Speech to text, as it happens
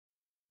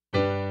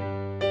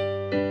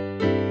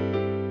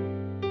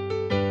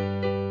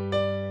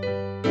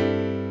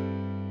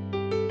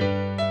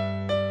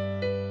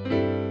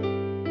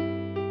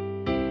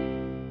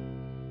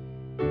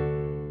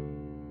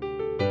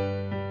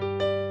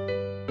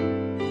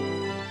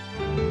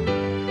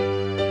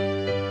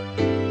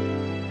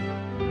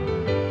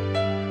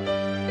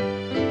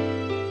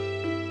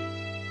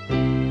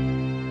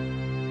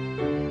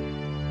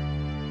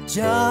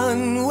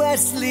John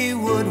Wesley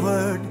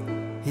Woodward,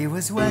 he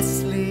was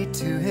Wesley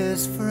to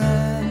his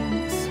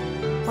friends.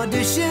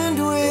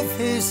 Auditioned with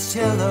his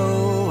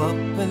cello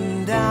up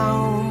and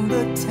down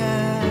the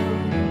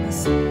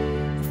Thames.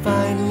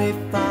 Finally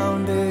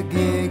found a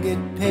gig,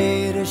 it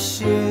paid a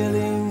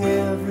shilling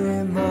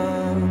every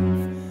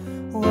month.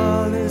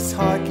 Wallace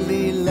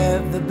Hartley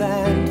led the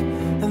band,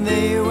 and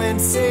they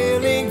went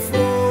sailing forth.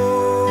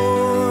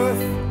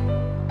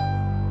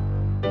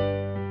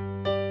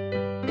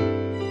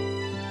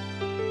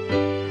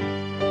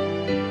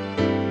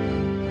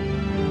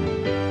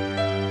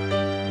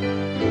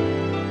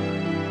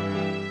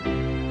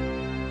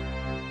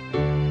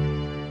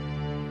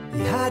 He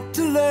had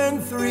to learn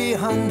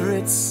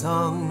 300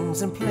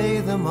 songs and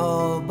play them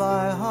all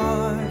by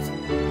heart.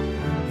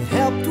 It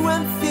helped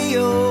when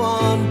Theo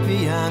on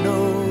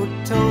piano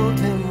told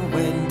him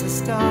when to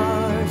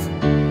start.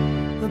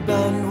 The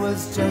band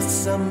was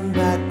just some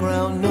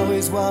background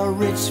noise while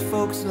rich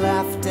folks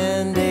laughed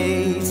and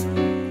ate.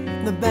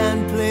 The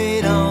band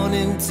played on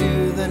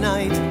into the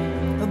night,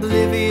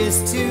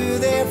 oblivious to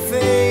their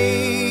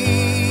fate.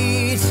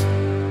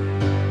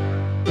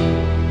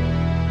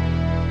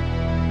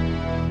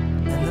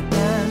 And the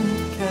band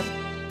kept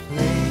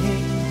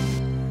playing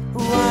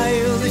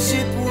while the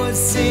ship was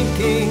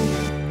sinking.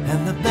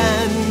 And the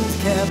band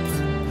kept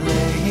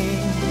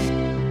playing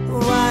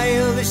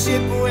while the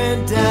ship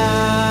went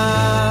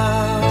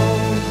down.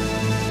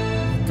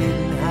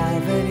 Didn't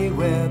have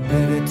anywhere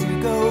better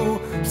to go,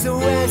 so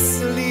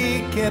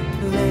Wesley kept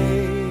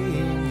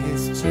playing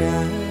his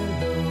cello.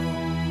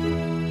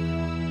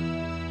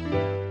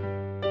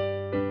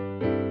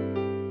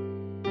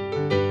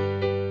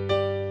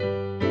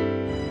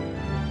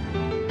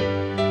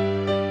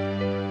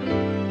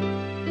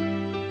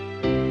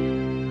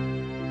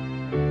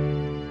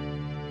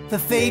 The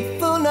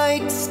fateful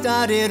night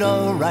started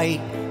all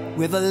right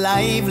with a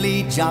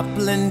lively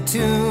Joplin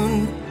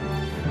tune,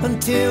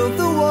 until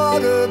the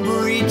water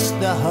breached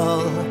the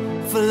hull,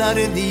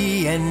 flooded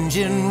the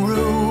engine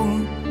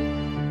room.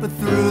 But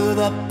through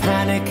the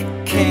panic,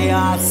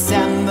 chaos,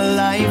 and the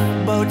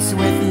lifeboats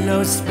with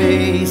no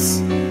space,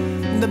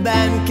 the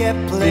band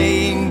kept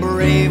playing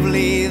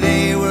bravely.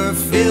 They were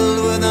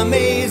filled with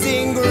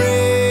amazing grace.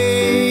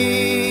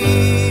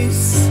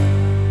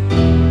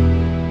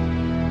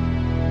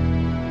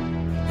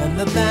 And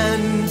the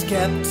band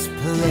kept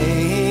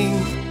playing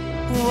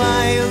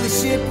while the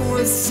ship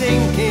was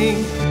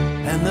sinking.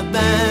 And the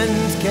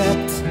band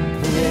kept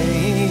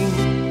playing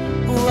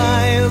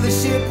while the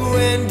ship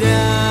went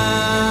down.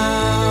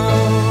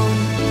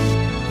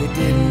 They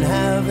didn't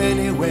have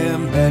anywhere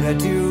better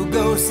to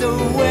go, so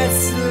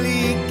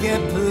Wesley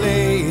kept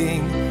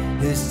playing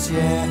his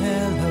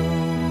cello.